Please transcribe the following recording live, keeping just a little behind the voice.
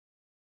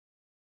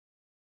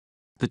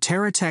The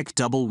Terrateck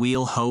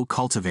double-wheel hoe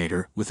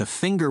cultivator with a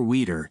finger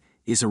weeder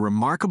is a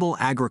remarkable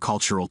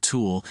agricultural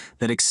tool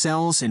that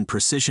excels in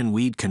precision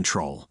weed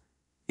control.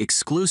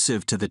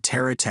 Exclusive to the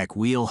Terrateck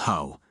wheel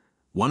hoe,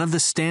 one of the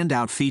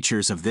standout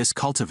features of this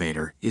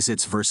cultivator is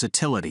its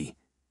versatility.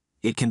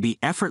 It can be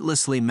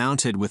effortlessly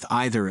mounted with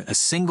either a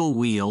single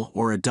wheel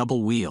or a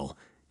double wheel,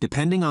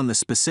 depending on the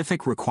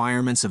specific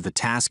requirements of the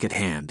task at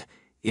hand.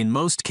 In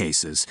most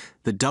cases,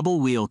 the double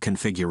wheel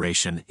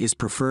configuration is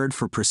preferred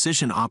for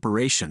precision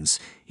operations,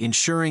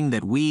 ensuring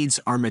that weeds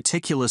are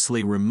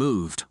meticulously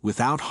removed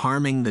without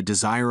harming the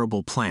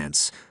desirable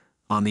plants.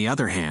 On the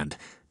other hand,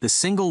 the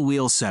single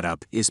wheel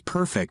setup is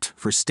perfect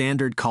for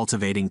standard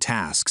cultivating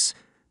tasks,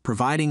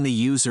 providing the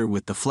user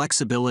with the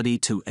flexibility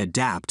to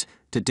adapt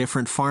to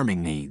different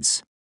farming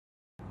needs.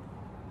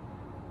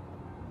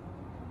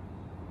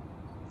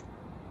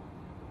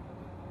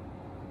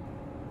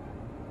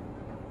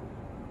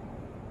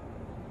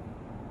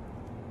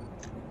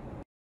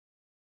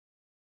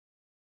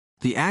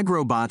 The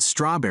Agrobot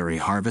strawberry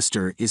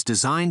harvester is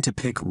designed to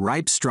pick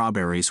ripe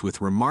strawberries with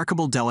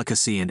remarkable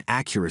delicacy and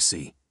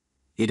accuracy.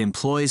 It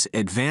employs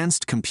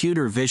advanced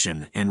computer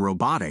vision and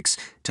robotics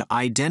to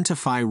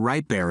identify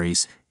ripe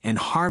berries and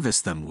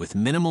harvest them with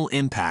minimal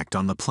impact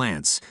on the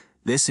plants.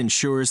 This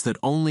ensures that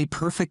only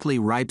perfectly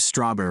ripe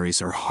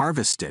strawberries are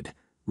harvested,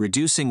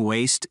 reducing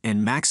waste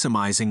and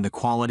maximizing the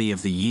quality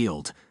of the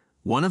yield.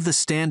 One of the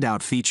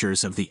standout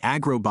features of the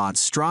Agrobot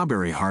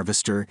strawberry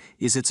harvester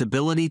is its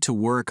ability to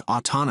work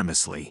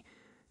autonomously.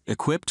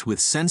 Equipped with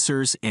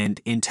sensors and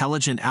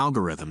intelligent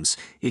algorithms,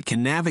 it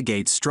can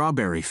navigate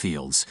strawberry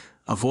fields,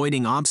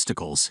 avoiding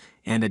obstacles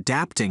and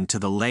adapting to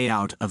the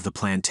layout of the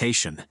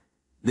plantation.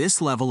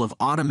 This level of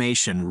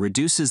automation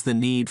reduces the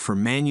need for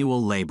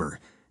manual labor,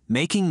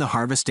 making the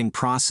harvesting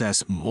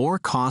process more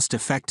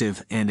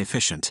cost-effective and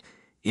efficient.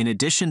 In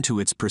addition to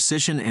its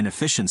precision and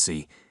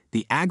efficiency,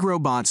 the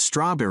Agrobot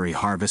strawberry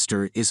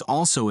harvester is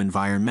also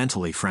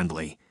environmentally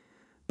friendly.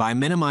 By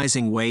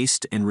minimizing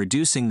waste and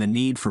reducing the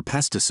need for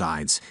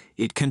pesticides,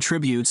 it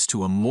contributes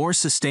to a more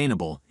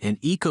sustainable and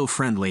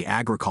eco-friendly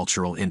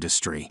agricultural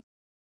industry.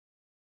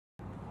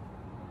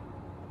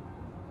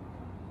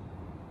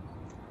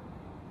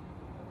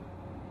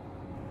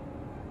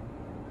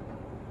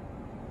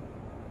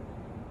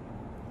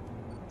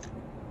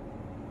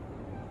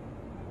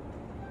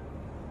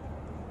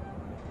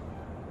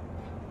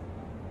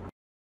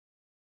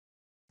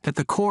 At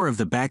the core of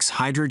the Becx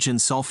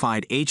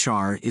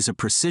HS131HR is a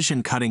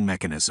precision cutting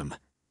mechanism.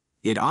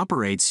 It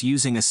operates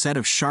using a set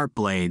of sharp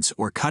blades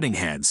or cutting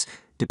heads,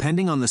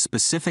 depending on the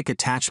specific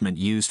attachment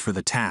used for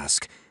the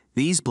task.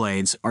 These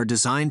blades are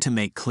designed to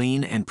make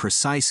clean and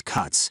precise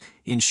cuts,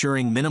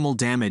 ensuring minimal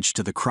damage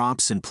to the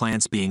crops and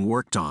plants being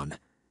worked on.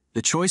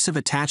 The choice of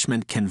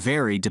attachment can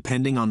vary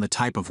depending on the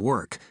type of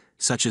work,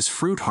 such as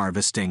fruit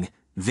harvesting,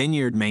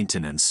 vineyard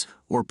maintenance,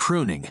 or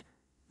pruning.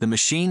 The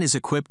machine is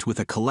equipped with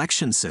a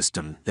collection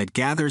system that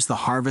gathers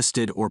the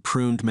harvested or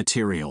pruned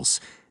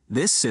materials.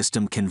 This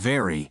system can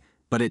vary,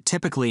 but it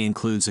typically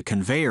includes a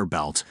conveyor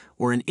belt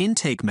or an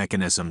intake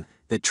mechanism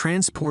that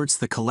transports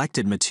the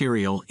collected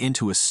material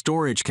into a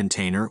storage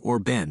container or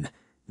bin.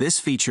 This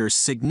feature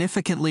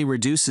significantly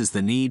reduces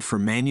the need for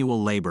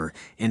manual labor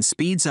and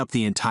speeds up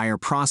the entire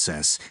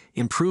process,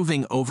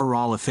 improving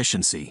overall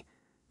efficiency.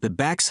 The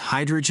Becx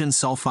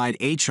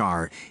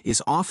HS131HR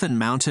is often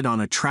mounted on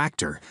a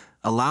tractor,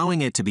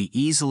 allowing it to be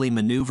easily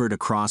maneuvered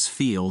across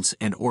fields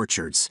and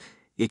orchards.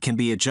 It can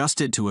be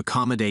adjusted to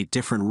accommodate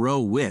different row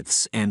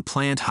widths and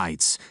plant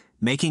heights,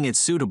 making it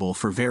suitable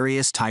for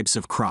various types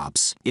of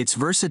crops. Its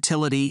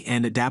versatility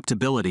and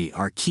adaptability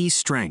are key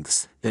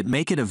strengths that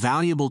make it a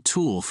valuable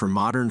tool for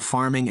modern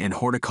farming and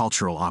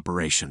horticultural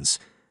operations.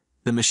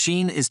 The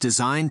machine is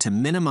designed to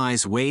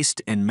minimize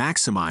waste and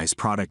maximize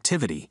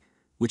productivity,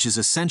 which is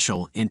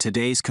essential in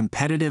today's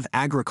competitive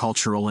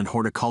agricultural and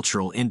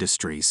horticultural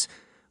industries.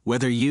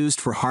 Whether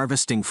used for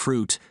harvesting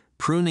fruit,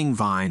 pruning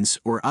vines,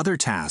 or other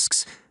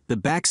tasks, the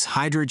Becx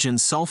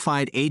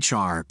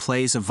HS131HR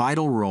plays a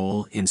vital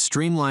role in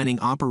streamlining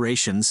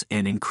operations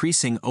and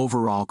increasing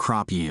overall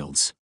crop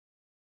yields.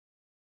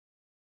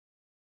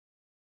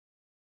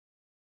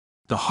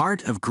 The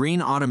heart of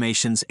Green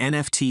Automation's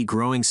NFT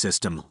growing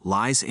system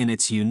lies in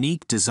its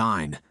unique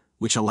design,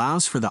 which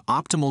allows for the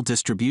optimal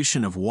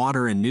distribution of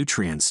water and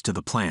nutrients to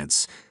the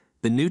plants.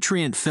 The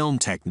nutrient film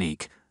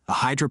technique, a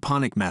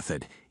hydroponic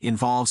method,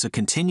 involves a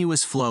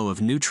continuous flow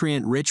of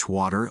nutrient-rich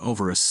water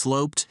over a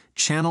sloped,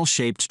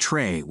 channel-shaped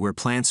tray where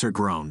plants are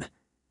grown.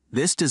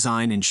 This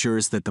design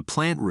ensures that the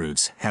plant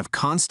roots have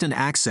constant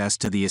access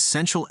to the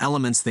essential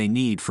elements they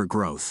need for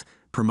growth,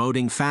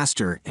 promoting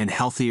faster and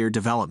healthier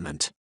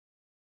development.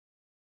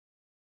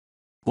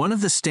 One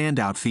of the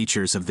standout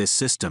features of this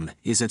system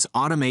is its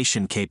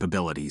automation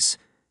capabilities.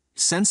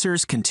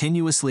 Sensors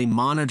continuously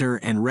monitor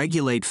and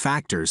regulate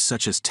factors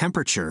such as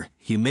temperature,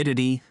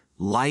 humidity,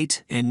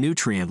 light, and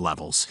nutrient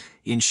levels,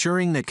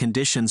 ensuring that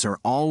conditions are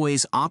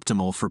always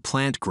optimal for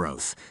plant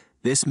growth.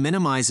 This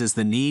minimizes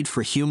the need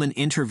for human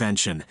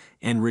intervention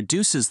and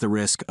reduces the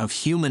risk of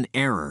human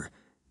error.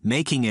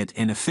 making it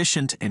an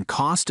efficient and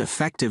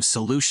cost-effective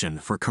solution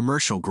for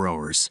commercial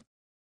growers.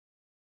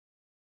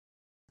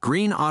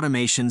 Green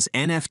Automation's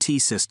NFT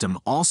system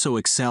also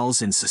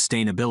excels in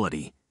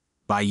sustainability.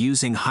 By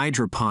using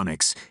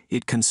hydroponics,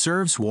 it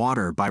conserves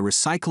water by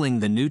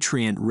recycling the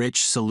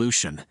nutrient-rich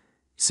solution,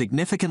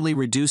 significantly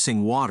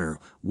reducing water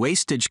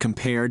wastage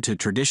compared to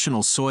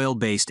traditional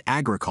soil-based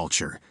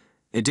agriculture.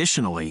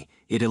 Additionally,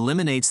 it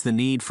eliminates the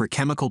need for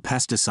chemical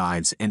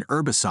pesticides and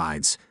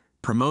herbicides,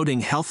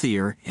 promoting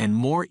healthier and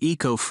more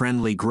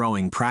eco-friendly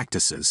growing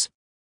practices.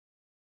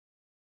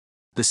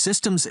 The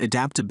system's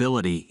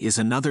adaptability is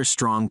another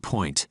strong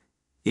point.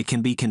 It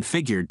can be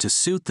configured to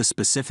suit the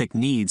specific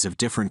needs of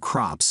different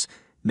crops,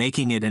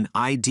 making it an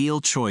ideal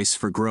choice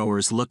for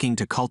growers looking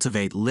to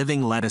cultivate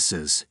living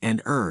lettuces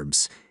and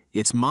herbs.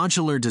 Its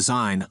modular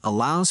design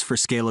allows for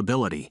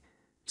scalability,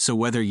 so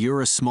whether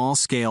you're a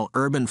small-scale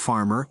urban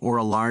farmer or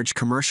a large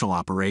commercial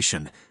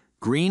operation,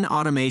 Green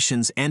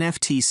Automation's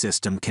NFT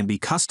system can be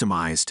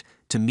customized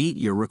to meet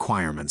your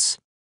requirements.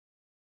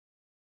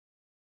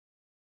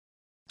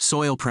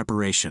 Soil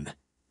preparation.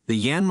 The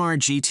YANMAR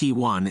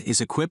GT1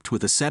 is equipped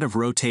with a set of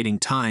rotating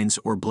tines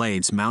or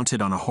blades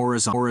mounted on a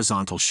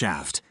horizontal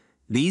shaft.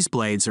 These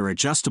blades are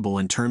adjustable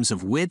in terms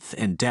of width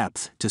and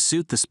depth to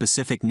suit the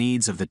specific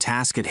needs of the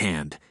task at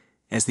hand.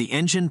 As the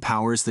engine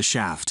powers the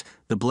shaft,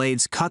 the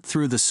blades cut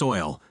through the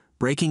soil,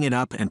 breaking it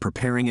up and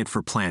preparing it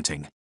for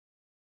planting.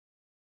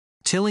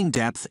 Tilling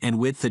depth and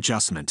width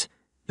adjustment.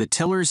 The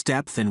tiller's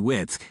depth and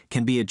width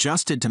can be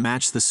adjusted to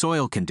match the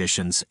soil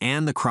conditions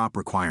and the crop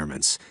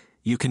requirements.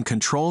 You can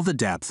control the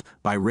depth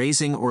by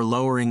raising or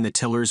lowering the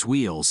tiller's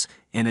wheels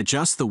and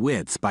adjust the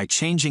width by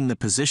changing the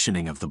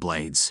positioning of the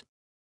blades.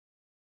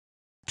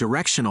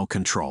 Directional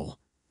control.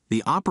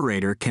 The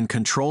operator can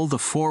control the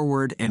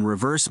forward and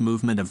reverse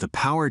movement of the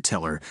power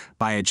tiller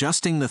by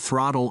adjusting the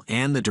throttle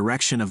and the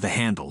direction of the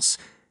handles.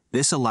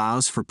 This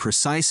allows for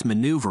precise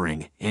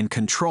maneuvering and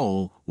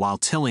control while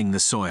tilling the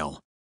soil.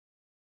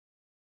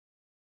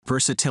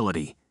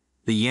 Versatility.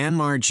 The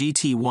YANMAR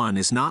GT1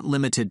 is not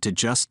limited to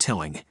just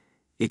tilling.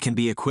 It can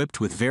be equipped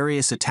with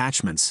various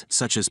attachments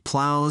such as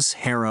plows,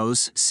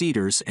 harrows,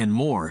 seeders, and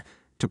more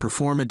to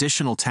perform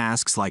additional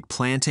tasks like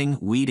planting,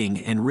 weeding,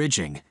 and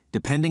ridging,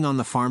 depending on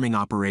the farming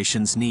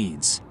operation's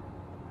needs.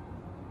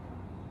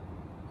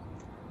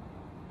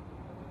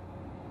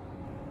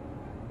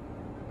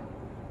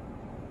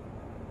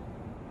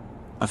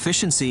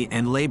 Efficiency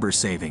and labor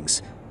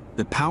savings.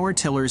 The power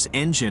tiller's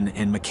engine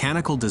and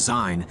mechanical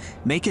design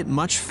make it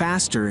much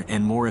faster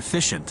and more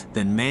efficient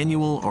than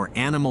manual or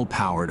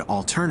animal-powered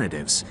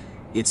alternatives.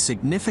 It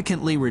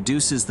significantly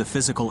reduces the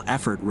physical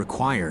effort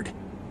required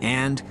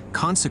and,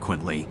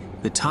 consequently,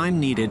 the time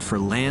needed for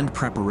land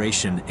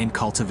preparation and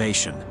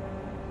cultivation.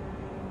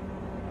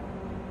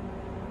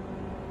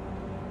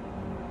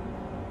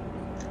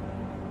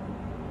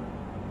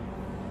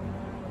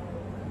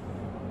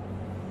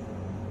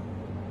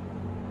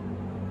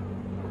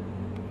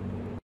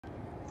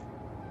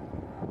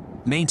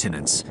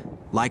 Maintenance.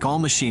 Like all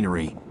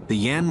machinery,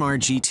 the YANMAR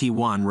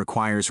GT1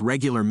 requires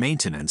regular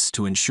maintenance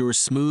to ensure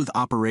smooth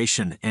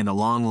operation and a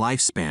long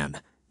lifespan.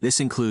 This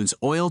includes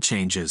oil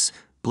changes,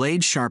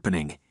 blade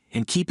sharpening,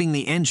 and keeping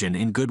the engine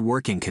in good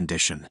working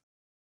condition.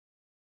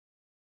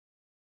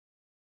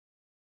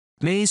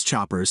 Maize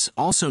choppers,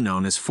 also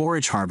known as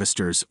forage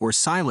harvesters or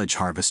silage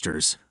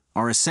harvesters,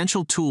 are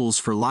essential tools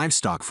for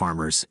livestock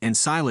farmers and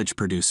silage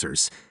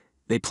producers.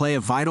 They play a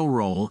vital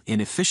role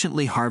in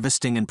efficiently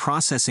harvesting and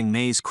processing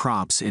maize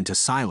crops into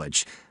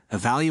silage, a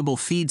valuable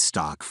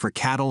feedstock for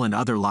cattle and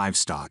other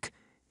livestock.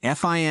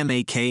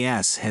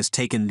 FIMAKS has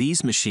taken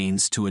these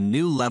machines to a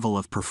new level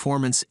of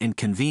performance and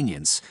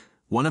convenience.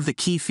 One of the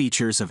key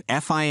features of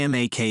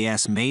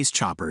FIMAKS maize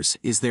choppers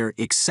is their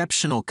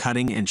exceptional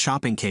cutting and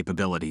chopping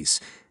capabilities.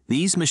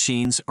 These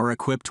machines are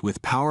equipped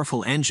with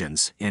powerful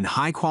engines and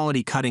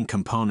high-quality cutting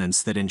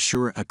components that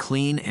ensure a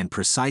clean and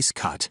precise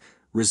cut,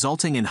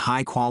 resulting in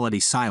high-quality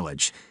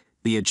silage.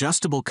 The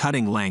adjustable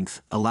cutting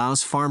length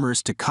allows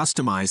farmers to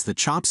customize the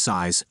chop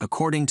size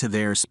according to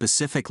their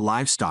specific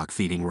livestock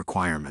feeding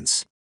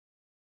requirements.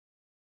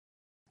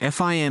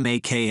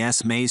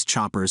 FIMAKS maize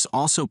choppers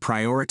also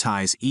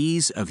prioritize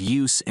ease of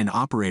use and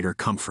operator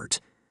comfort.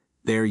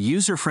 Their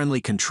user-friendly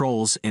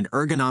controls and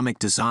ergonomic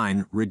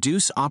design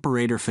reduce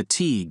operator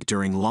fatigue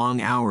during long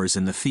hours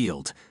in the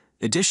field.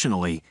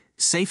 Additionally,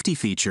 safety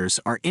features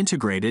are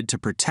integrated to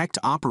protect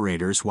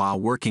operators while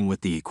working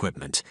with the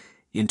equipment.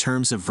 In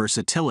terms of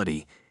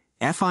versatility,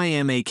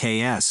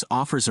 FIMAKS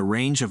offers a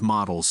range of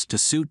models to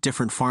suit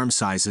different farm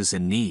sizes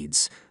and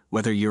needs.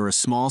 Whether you're a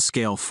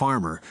small-scale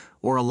farmer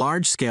or a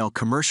large-scale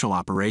commercial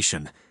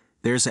operation,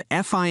 there's a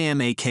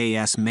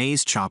FIMAKS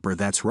maize chopper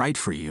that's right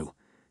for you.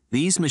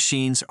 These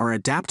machines are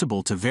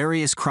adaptable to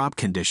various crop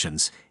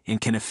conditions and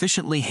can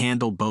efficiently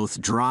handle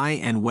both dry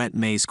and wet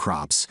maize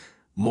crops.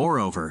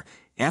 Moreover,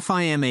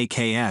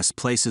 FIMAKS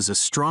places a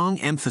strong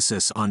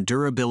emphasis on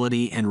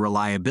durability and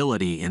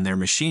reliability in their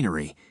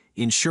machinery,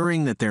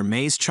 ensuring that their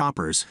maize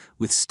choppers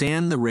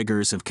withstand the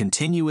rigors of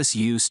continuous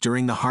use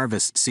during the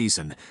harvest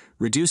season,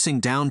 reducing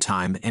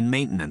downtime and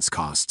maintenance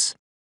costs.